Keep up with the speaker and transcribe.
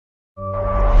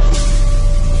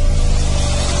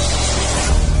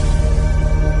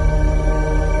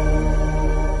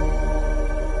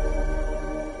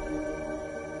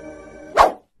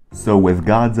So with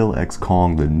Godzilla x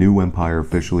Kong, the new empire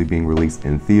officially being released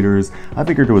in theaters, I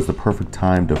figured it was the perfect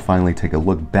time to finally take a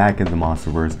look back at the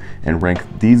Monsterverse and rank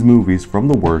these movies from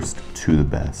the worst to the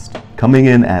best. Coming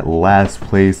in at last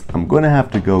place, I'm going to have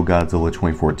to go Godzilla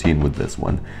 2014 with this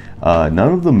one. None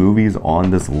of the movies on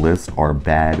this list are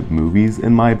bad movies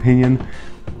in my opinion,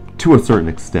 to a certain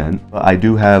extent. I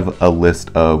do have a list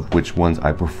of which ones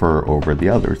I prefer over the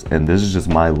others, and this is just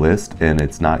my list and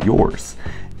it's not yours.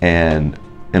 And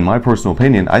in my personal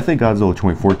opinion, I think Godzilla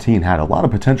 2014 had a lot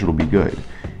of potential to be good.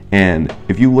 And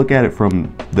if you look at it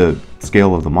from the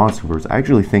scale of the Monsterverse, I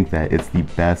actually think that it's the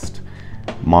best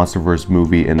Monsterverse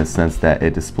movie in the sense that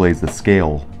it displays the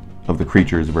scale of the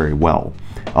creatures very well.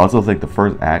 I also think the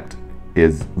first act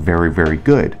is very, very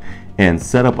good and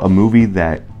set up a movie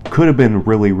that could have been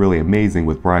really, really amazing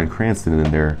with Bryan Cranston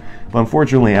in there. But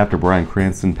unfortunately, after Bryan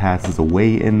Cranston passes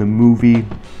away in the movie,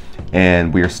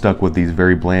 and we are stuck with these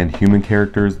very bland human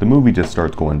characters, the movie just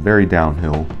starts going very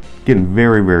downhill, getting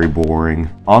very, very boring.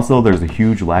 Also, there's a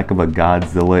huge lack of a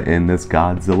Godzilla in this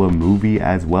Godzilla movie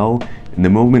as well, and the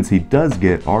moments he does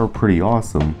get are pretty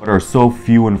awesome, but are so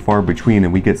few and far between,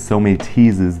 and we get so many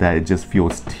teases that it just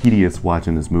feels tedious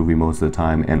watching this movie most of the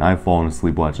time, and I've fallen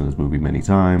asleep watching this movie many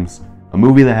times. A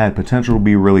movie that had potential to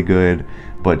be really good,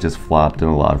 but just flopped in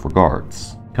a lot of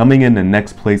regards. Coming in the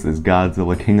next place is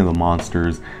Godzilla King of the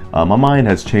Monsters. My mind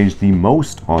has changed the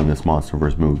most on this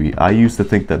Monsterverse movie. I used to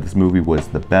think that this movie was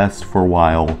the best for a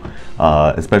while,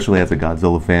 especially as a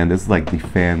Godzilla fan. This is like the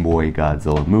fanboy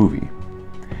Godzilla movie.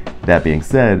 That being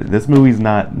said, this movie is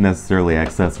not necessarily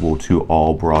accessible to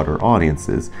all broader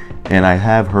audiences, and I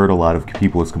have heard a lot of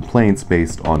people's complaints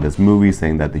based on this movie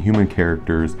saying that the human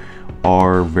characters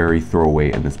are very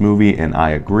throwaway in this movie, and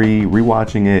I agree.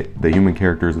 Rewatching it, the human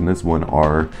characters in this one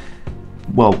are,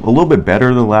 well, a little bit better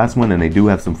than the last one, and they do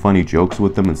have some funny jokes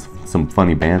with them and some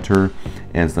funny banter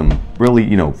and some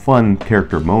really, fun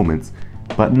character moments,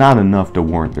 but not enough to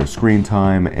warrant their screen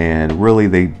time, and really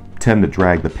they tend to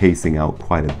drag the pacing out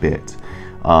quite a bit.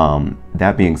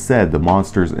 That being said, the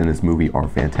monsters in this movie are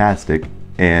fantastic,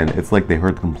 and it's like they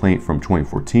heard the complaint from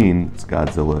 2014, it's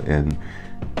Godzilla, and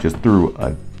just threw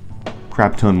a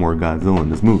crap ton more Godzilla in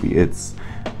this movie. It's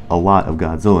a lot of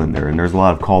Godzilla in there, and there's a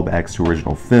lot of callbacks to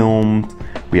original films.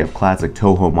 We have classic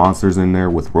Toho monsters in there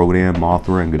with Rodan,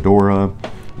 Mothra, and Ghidorah.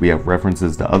 We have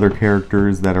references to other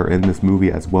characters that are in this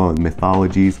movie as well in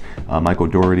mythologies. Michael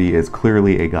Dougherty is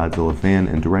clearly a Godzilla fan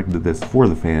and directed this for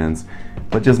the fans,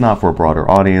 but just not for a broader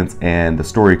audience, and the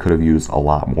story could have used a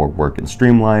lot more work in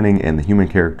streamlining, and the human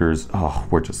characters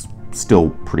were just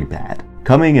still pretty bad.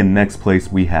 Coming in next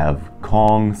place, we have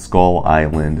Kong Skull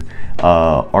Island.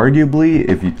 Arguably,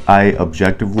 if I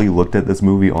objectively looked at this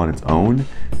movie on its own,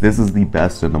 this is the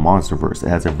best in the Monsterverse. It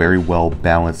has a very well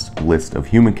balanced list of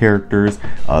human characters.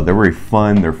 They're very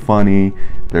fun, they're funny.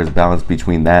 There's a balance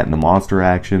between that and the monster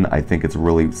action. I think it's a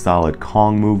really solid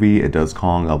Kong movie. It does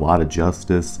Kong a lot of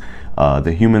justice.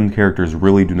 The human characters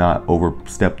really do not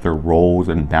overstep their roles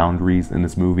and boundaries in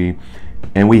this movie.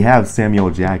 And we have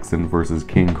Samuel Jackson versus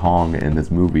King Kong in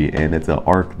this movie, and it's an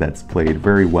arc that's played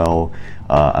very well.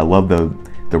 I love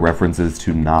the references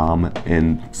to Nam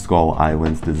in Skull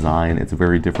Island's design. It's a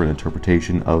very different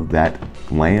interpretation of that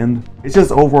land. It's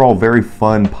just overall very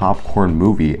fun popcorn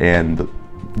movie, and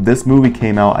this movie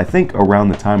came out, I think, around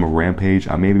the time of Rampage.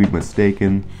 I may be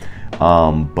mistaken,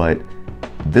 but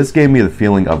this gave me the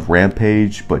feeling of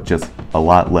Rampage, but just a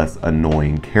lot less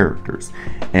annoying characters.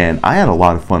 And I had a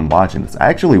lot of fun watching this. I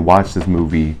actually watched this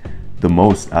movie the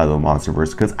most out of the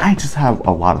Monsterverse because I just have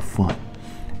a lot of fun.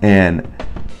 And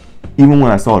even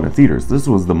when I saw it in theaters, this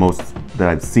was the most that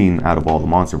I've seen out of all the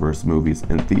Monsterverse movies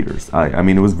in theaters. I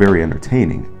mean, it was very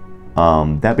entertaining.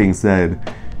 That being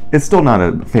said, it's still not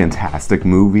a fantastic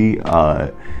movie.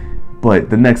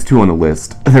 But the next two on the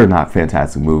list, they're not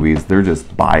fantastic movies. They're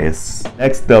just biased.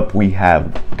 Next up, we have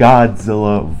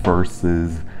Godzilla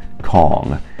vs.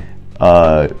 Kong.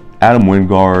 Adam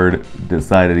Wingard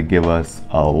decided to give us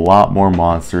a lot more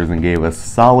monsters and gave us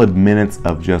solid minutes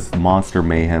of just monster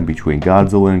mayhem between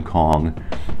Godzilla and Kong.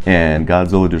 And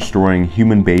Godzilla destroying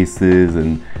human bases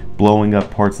and blowing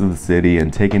up parts of the city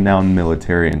and taking down the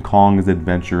military, and Kong's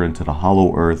adventure into the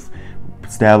Hollow Earth,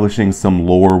 establishing some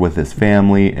lore with his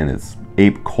family and his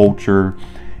ape culture,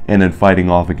 and then fighting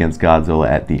off against Godzilla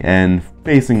at the end,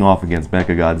 facing off against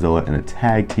Mechagodzilla in a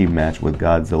tag team match with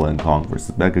Godzilla and Kong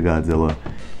versus Mechagodzilla.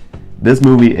 This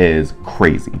movie is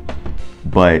crazy,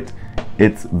 but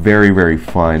it's very, very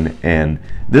fun, and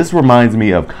this reminds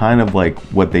me of kind of like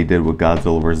what they did with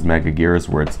Godzilla vs. Mechagodzilla,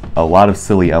 where it's a lot of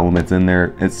silly elements in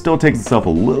there. It still takes itself a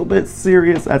little bit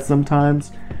serious at some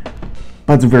times,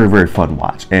 but it's a very, very fun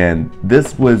watch. And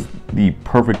this was the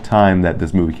perfect time that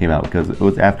this movie came out because it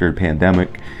was after a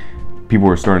pandemic. People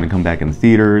were starting to come back in the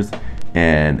theaters,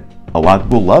 and a lot of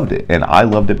people loved it, and I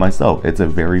loved it myself. It's a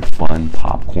very fun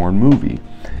popcorn movie.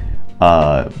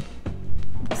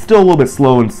 Still a little bit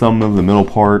slow in some of the middle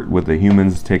part with the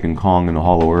humans taking Kong into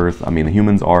Hollow Earth. I mean, the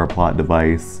humans are a plot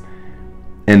device,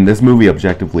 and this movie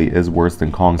objectively is worse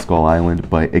than Kong Skull Island,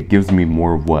 but it gives me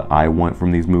more of what I want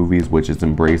from these movies, which is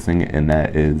embracing, and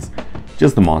that is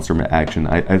just the monster action.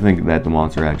 I think that the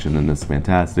monster action in this is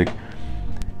fantastic.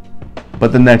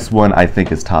 But the next one I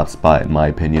think is top spot in my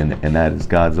opinion, and that is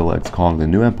Godzilla x Kong: The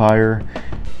New Empire.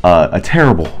 A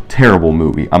terrible, terrible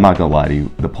movie. I'm not gonna lie to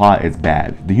you. The plot is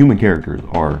bad. The human characters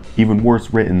are even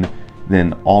worse written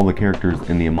than all the characters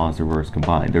in the Monsterverse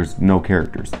combined. There's no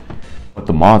characters. But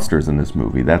the monsters in this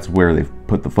movie, that's where they've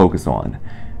put the focus on.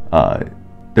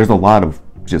 There's a lot of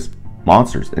just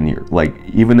monsters in here. Like,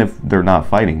 even if they're not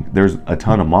fighting, there's a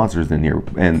ton of monsters in here,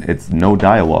 and it's no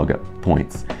dialogue at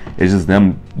points. It's just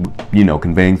them, you know,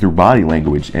 conveying through body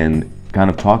language and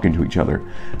kind of talking to each other.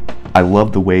 I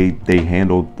love the way they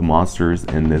handled the monsters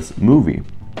in this movie.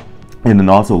 And then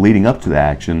also leading up to the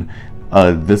action,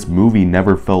 this movie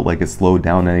never felt like it slowed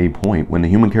down at any point. When the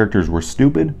human characters were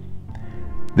stupid,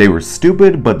 they were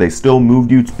stupid, but they still moved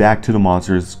you back to the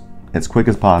monsters as quick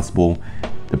as possible.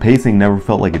 The pacing never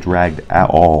felt like it dragged at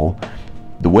all.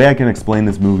 The way I can explain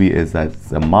this movie is that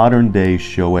it's a modern day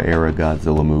Showa era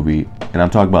Godzilla movie, and I'm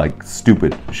talking about like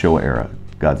stupid Showa era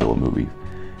Godzilla movie,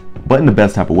 but in the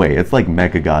best type of way. It's like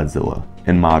Mecha Godzilla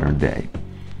in modern day,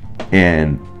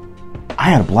 and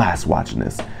I had a blast watching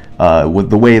this. With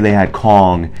the way they had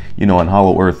Kong, you know, on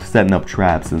Hollow Earth, setting up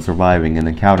traps and surviving and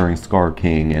encountering Scar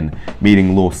King and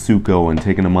meeting little Suko and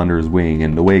taking him under his wing,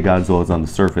 and the way Godzilla is on the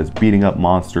surface, beating up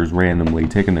monsters randomly,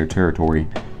 taking their territory,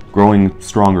 growing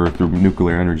stronger through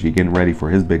nuclear energy, getting ready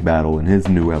for his big battle and his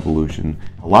new evolution.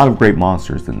 A lot of great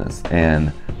monsters in this,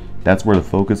 and that's where the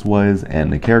focus was.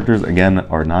 And the characters, again,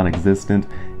 are non-existent,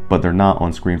 but they're not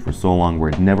on screen for so long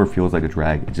where it never feels like a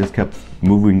drag. It just kept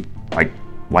moving like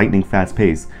lightning fast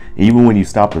pace. And even when you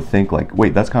stop to think like,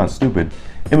 wait, that's kind of stupid,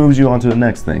 it moves you on to the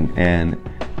next thing. And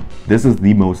this is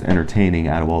the most entertaining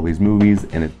out of all these movies,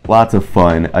 and it's lots of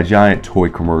fun, a giant toy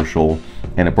commercial,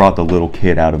 and it brought the little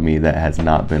kid out of me that has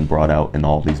not been brought out in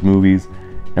all these movies.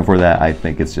 And for that, I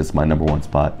think it's just my #1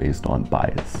 spot based on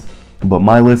bias. But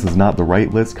my list is not the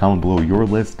right list. Comment below your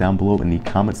list down below in the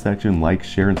comment section. Like,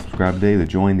 share, and subscribe today to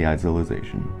join the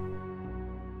Izillization.